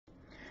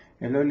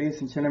Hello ladies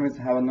and gentlemen,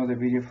 I have another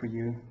video for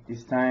you.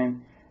 This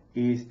time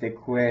is the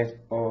quest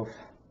of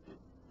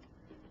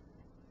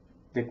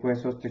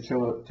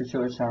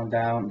Tenshodo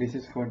Showdown. This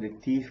is for the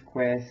thief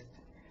quest.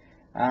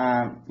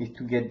 Is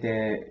to get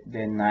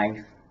the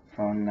knife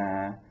from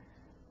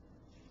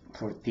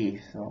for thief.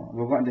 So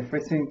the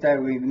first thing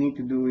that we need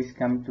to do is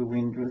come to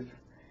Windows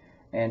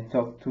and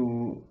talk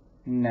to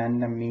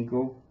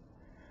Nanamigo.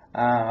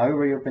 I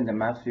already opened the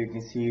map so you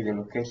can see the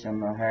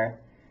location of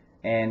her.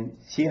 And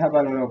she have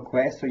a lot of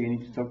quests, so you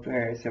need to talk to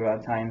her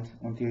several times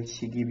until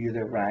she give you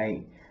the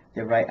right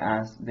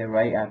answer, the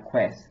right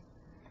quest.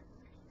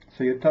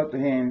 So you talk to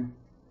him,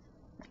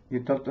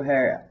 you talk to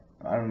her.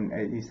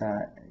 It's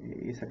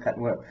a cat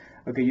word.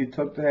 Okay, you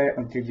talk to her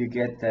until you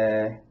get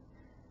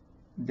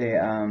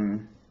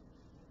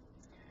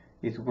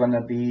it's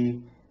gonna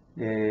be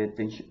the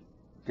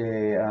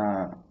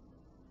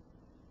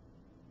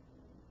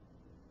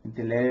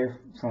letter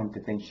from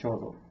the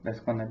Tenshodo. That's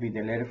gonna be the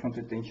letter from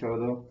the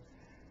Tenshodo.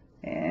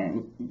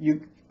 And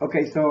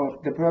okay,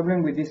 so the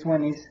problem with this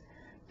one is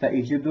that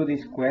if you do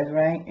this quest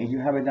right and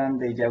you haven't done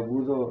the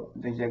Jagudo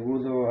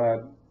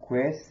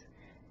quest,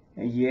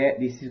 yeah,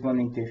 this is going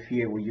to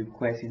interfere with your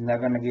quest. It's not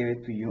going to give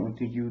it to you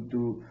until you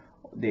do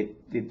the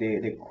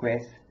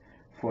quest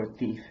for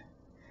thief.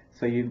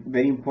 So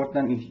very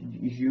important,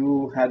 if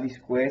you have this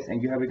quest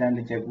and you haven't done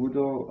the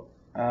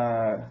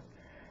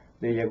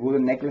Jagudo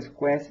necklace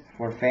quest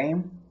for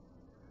fame,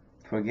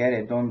 forget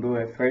it, don't do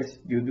it. First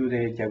you do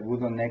the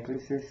Jagudo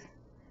necklaces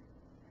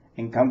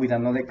and come with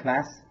another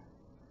class,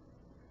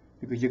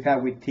 because you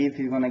come with thief,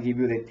 it's gonna give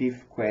you the thief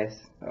quest,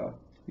 so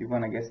you're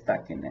gonna get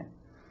stuck in there.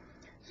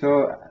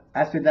 So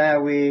after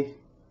that we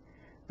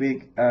go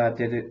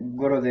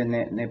to the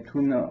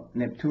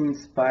Neptune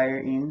Spire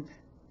Inn,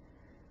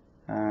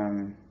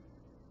 the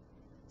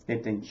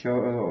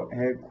Tenshodo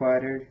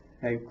headquarters,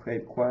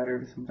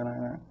 something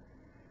like that.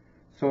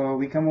 So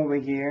we come over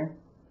here,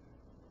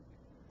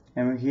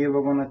 and here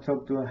we're gonna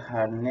talk to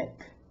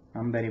Harnek.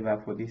 I'm very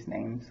bad for this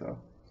name, so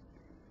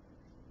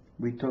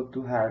we talk to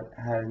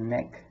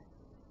Harnek.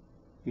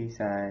 He's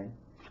a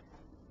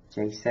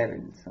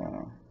J7,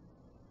 so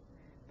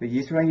but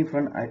just right in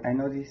front. I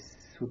know this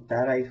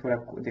Sutara is for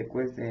the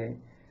quest, the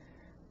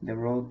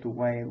road to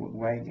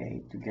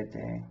Whitegate to get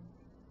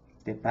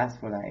the pass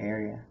for that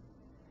area.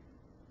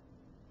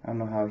 I don't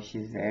know how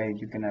she's there.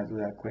 You cannot do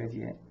that quest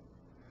yet.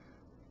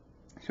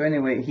 So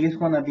anyway, he's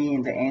gonna be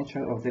in the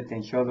entrance of the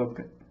Tenshodo,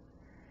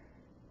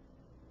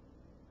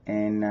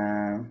 and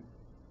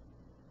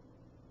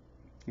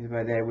he's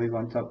right there. We're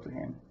gonna talk to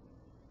him.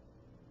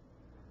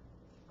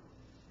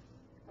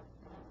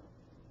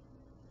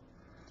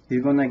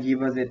 He's gonna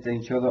give us the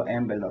Tenshodo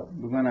envelope.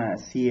 We're gonna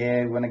see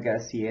it. We're gonna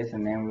get CS,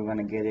 and then we're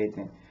gonna get it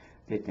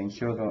the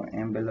Tenshodo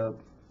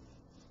envelope.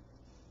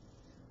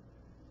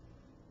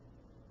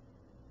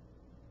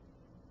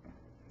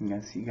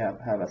 Yes, you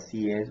have a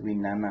CS with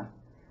Nana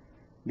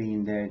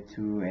being there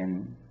too,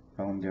 and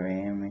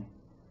Bounderam.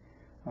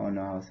 I don't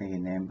know how to say his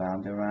name.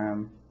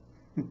 Bounderam.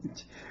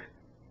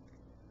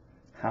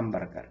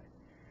 Hamburger.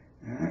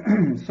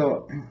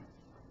 so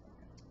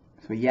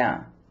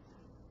yeah.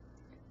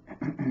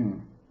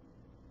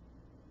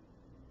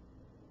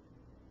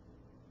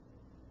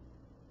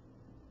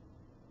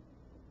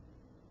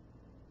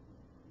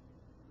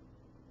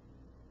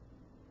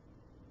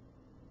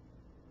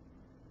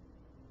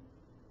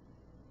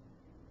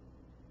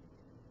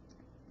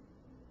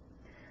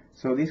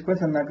 So this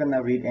quest, I'm not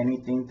gonna read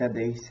anything that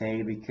they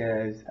say,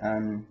 because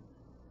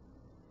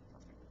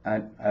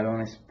I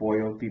don't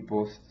spoil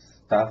people's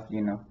stuff,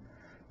 you know.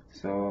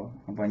 So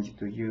I want you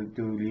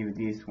to leave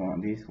this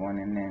one,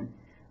 and then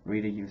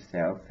read it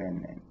yourself,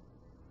 and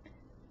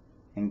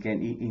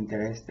get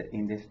interested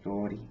in the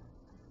story.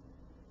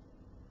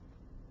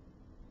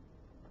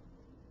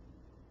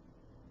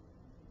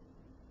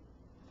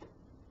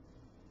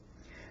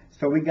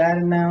 So we got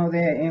now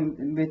the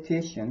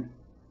invitation.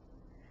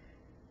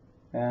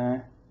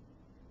 For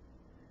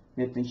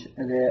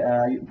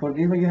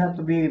this one you have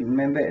to be a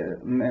member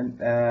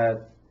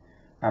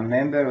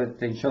of the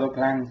Tenshodo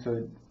clan,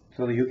 so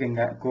you can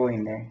go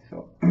in there.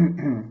 So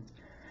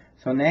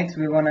so next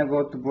we're gonna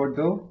go to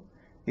Bordeaux,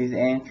 is the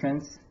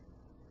entrance,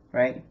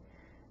 right?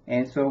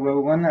 And so what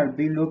we're gonna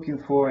be looking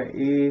for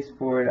is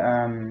for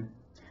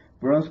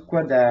bronze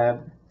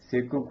quadab,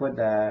 circle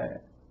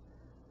quadab,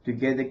 to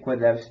get the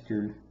quadabs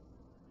too.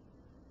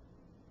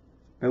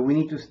 But we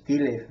need to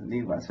steal it,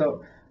 this one.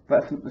 So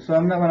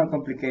I'm not gonna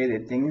complicate the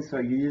things. So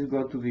you just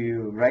go to the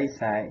right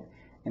side,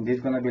 and there's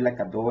gonna be like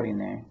a door in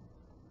there.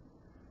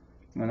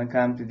 I'm gonna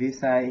come to this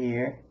side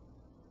here.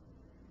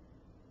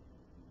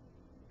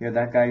 Yeah,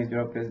 that guy is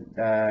dropped.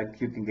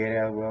 You can get it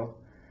as well.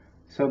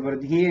 So,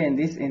 but here in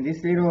this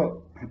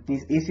little,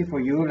 it's easy for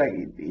you, like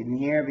in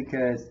here,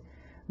 because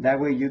that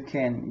way you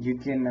can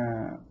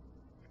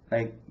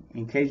like,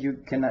 in case you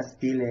cannot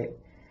steal it,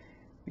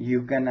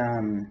 you can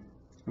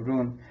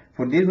run.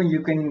 For this one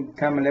you can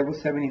come level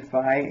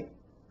 75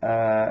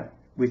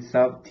 with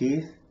sub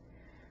teeth,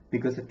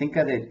 because I think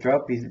the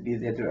drop is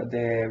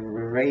the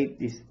rate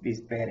is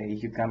better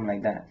if you come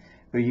like that.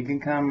 So you can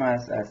come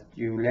as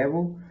you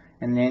level,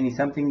 and then if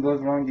something goes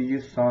wrong, you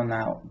just zone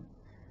out.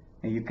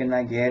 And you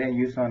cannot get it,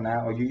 you zone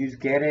out. Or you just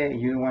get it,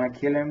 and you don't want to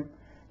kill him,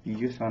 you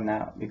just zone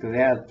out. Because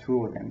there are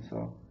two of them,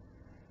 so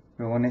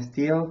we want to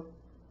steal.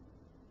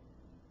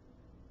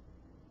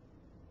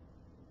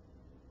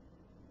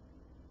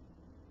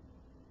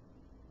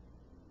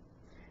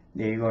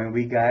 There you go, and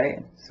we got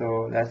it.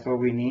 So that's what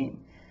we need.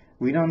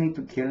 We don't need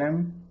to kill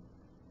him.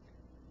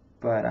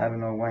 But I don't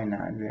know why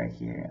not. We are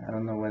here. I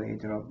don't know why they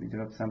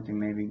drop something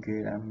maybe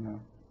good. I don't know.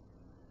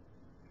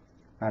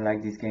 I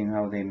like this game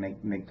how they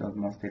make those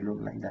monsters look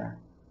like that.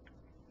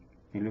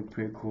 They look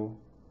pretty cool.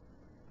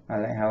 I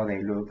like how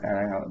they look. I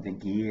like how the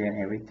gear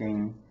and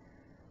everything.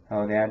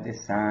 How they are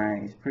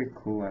designed. It's pretty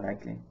cool. I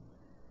like it.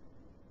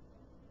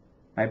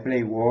 I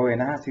play War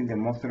and I have seen the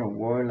monster of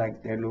War.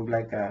 Like they look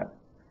like a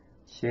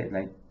shit.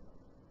 Like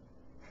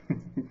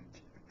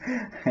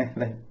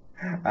like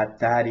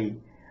Atari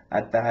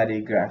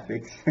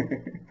graphics.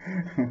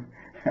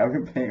 I've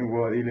been playing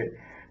War.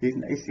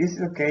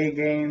 It's okay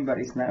game, but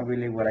it's not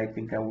really what I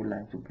think I would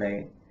like to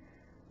play.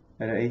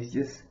 But it's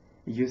just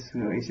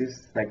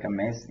like a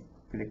mess.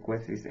 The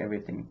quest is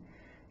everything.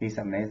 It's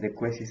a mess. The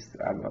quest is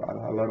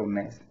a lot of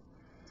mess.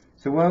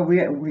 So well, we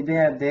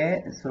are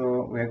there.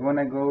 So we're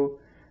gonna go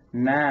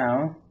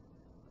now.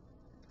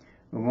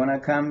 We're gonna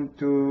come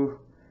to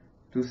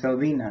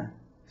Selvina.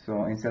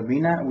 So in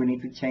Selvina, we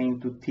need to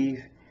change to thief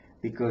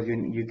because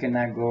you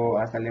cannot go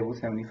as a level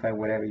 75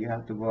 whatever. You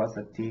have to go as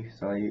a thief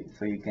so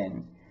you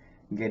can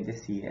get the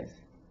CS.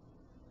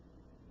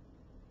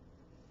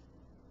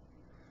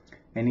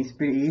 And it's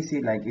pretty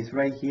easy. Like it's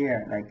right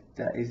here. Like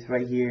it's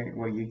right here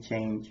where you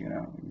change. You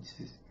know, it's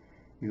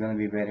gonna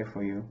be better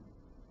for you.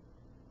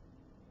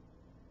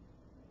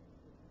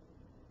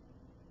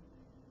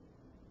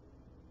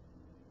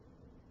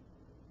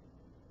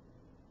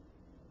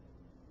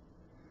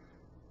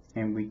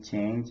 And we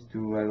change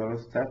to a lot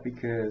of stuff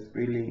because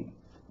really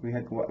we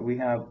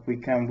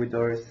come with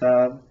our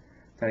sub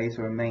that is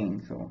our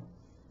main. So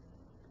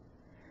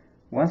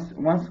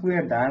once we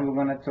are done, we're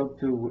gonna talk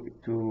to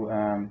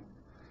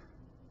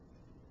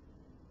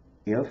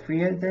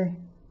Alfredo.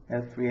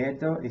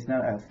 It's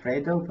not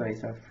Alfredo, but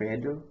it's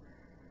Alfredo.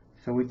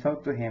 So we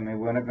talk to him and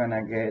we're not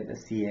gonna get the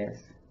CS.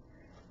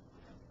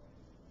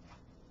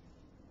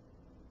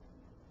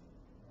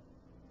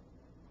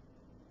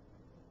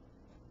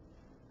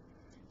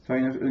 So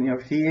in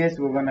your CS,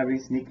 we're gonna be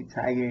Sneaky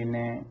Tiger in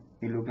there.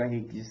 He looked like he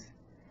just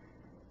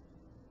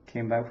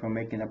came back from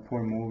making a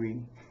poor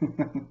movie.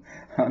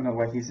 I don't know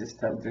why he's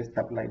dressed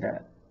up like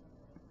that.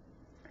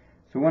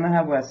 So we wanna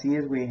have a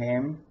CS with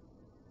him.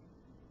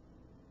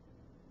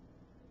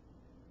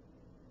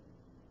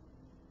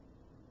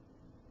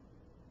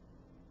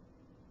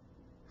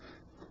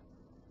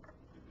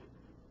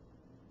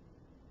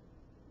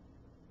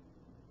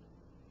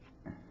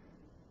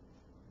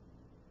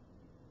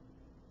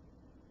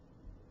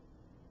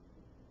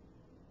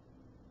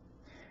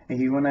 And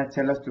he wanna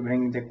tell us to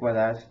bring the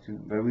quadrats too,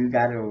 but we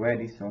got it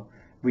already, so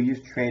we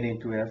just trade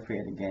into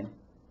Alfred again.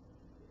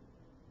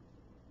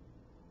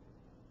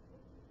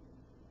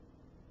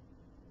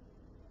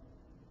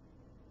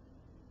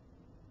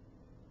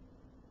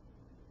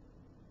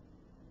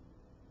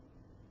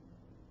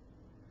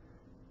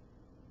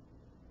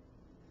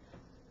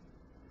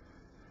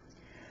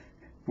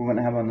 We're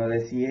gonna have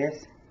another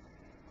CS.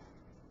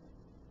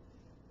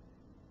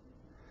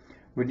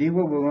 With this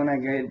one, we're gonna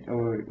get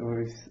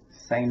or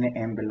sign the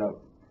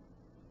envelope.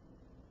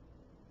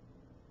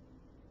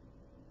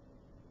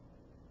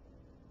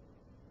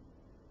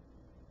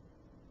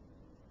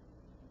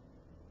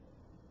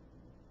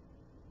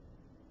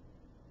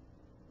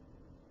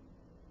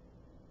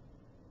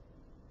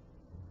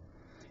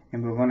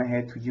 And we're gonna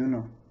head to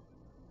Juno.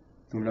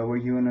 To lower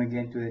Juno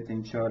again to the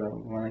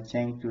Tenshodo. We're gonna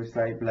change to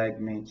Slide Black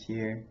Mage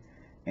here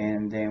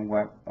and then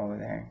walk over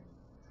there.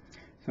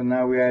 So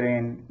now we are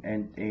in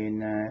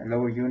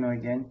lower Juno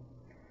again.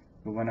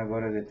 We're gonna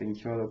go to the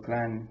Tenshodo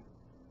clan.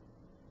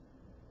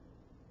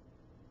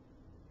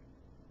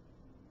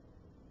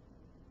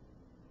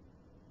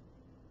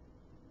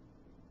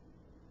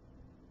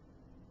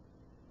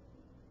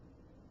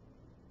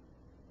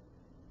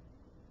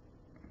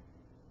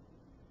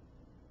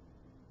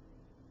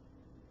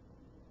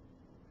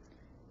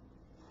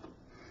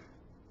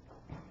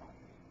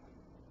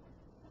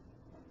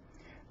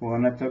 We're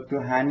gonna talk to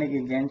Hanek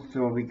again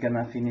so we can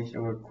finish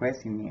our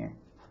quest in here.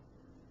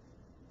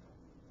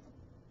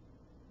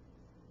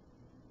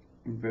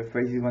 But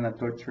first he's gonna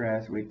torture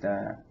us with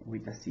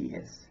a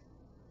CS.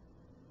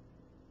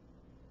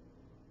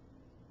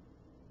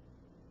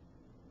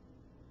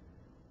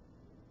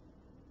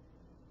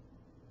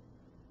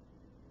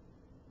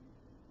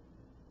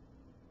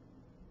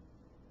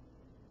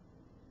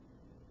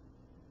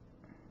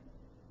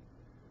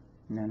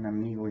 Nan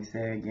amigo is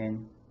there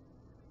again.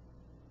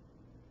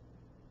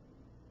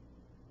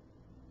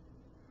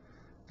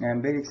 I'm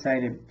very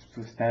excited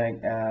to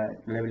start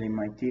leveling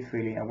my teeth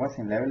really. I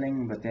wasn't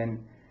leveling, but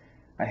then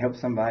I helped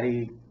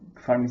somebody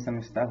farming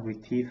some stuff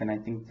with teeth, and I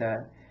think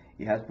that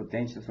it has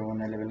potential, so I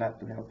want to level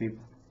up to help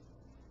people.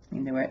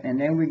 Anyway, and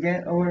then we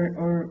get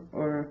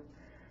our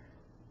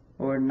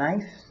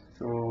knives.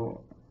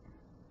 So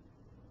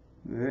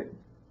good.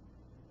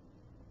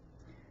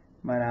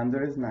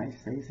 Marauder is nice,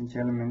 ladies and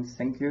gentlemen.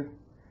 Thank you.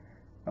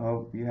 I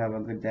hope you have a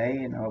good day,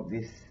 and I hope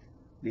this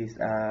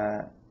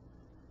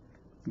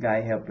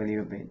guy helped a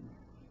little bit.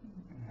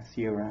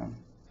 See you around.